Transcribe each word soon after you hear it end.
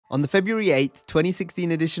On the February 8th,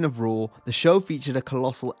 2016 edition of Raw, the show featured a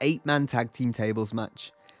colossal 8-man tag team tables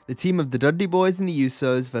match. The team of the Dudley Boys and the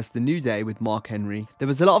Usos versus the New Day with Mark Henry. There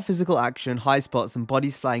was a lot of physical action, high spots and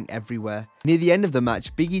bodies flying everywhere. Near the end of the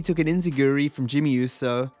match, Big E took an enziguri from Jimmy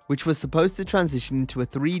Uso, which was supposed to transition into a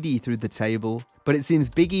 3D through the table. But it seems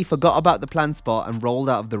Big E forgot about the planned spot and rolled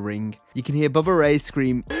out of the ring. You can hear Bubba Ray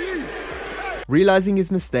scream. Realizing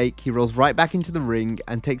his mistake, he rolls right back into the ring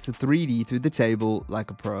and takes the 3D through the table like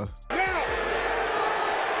a pro.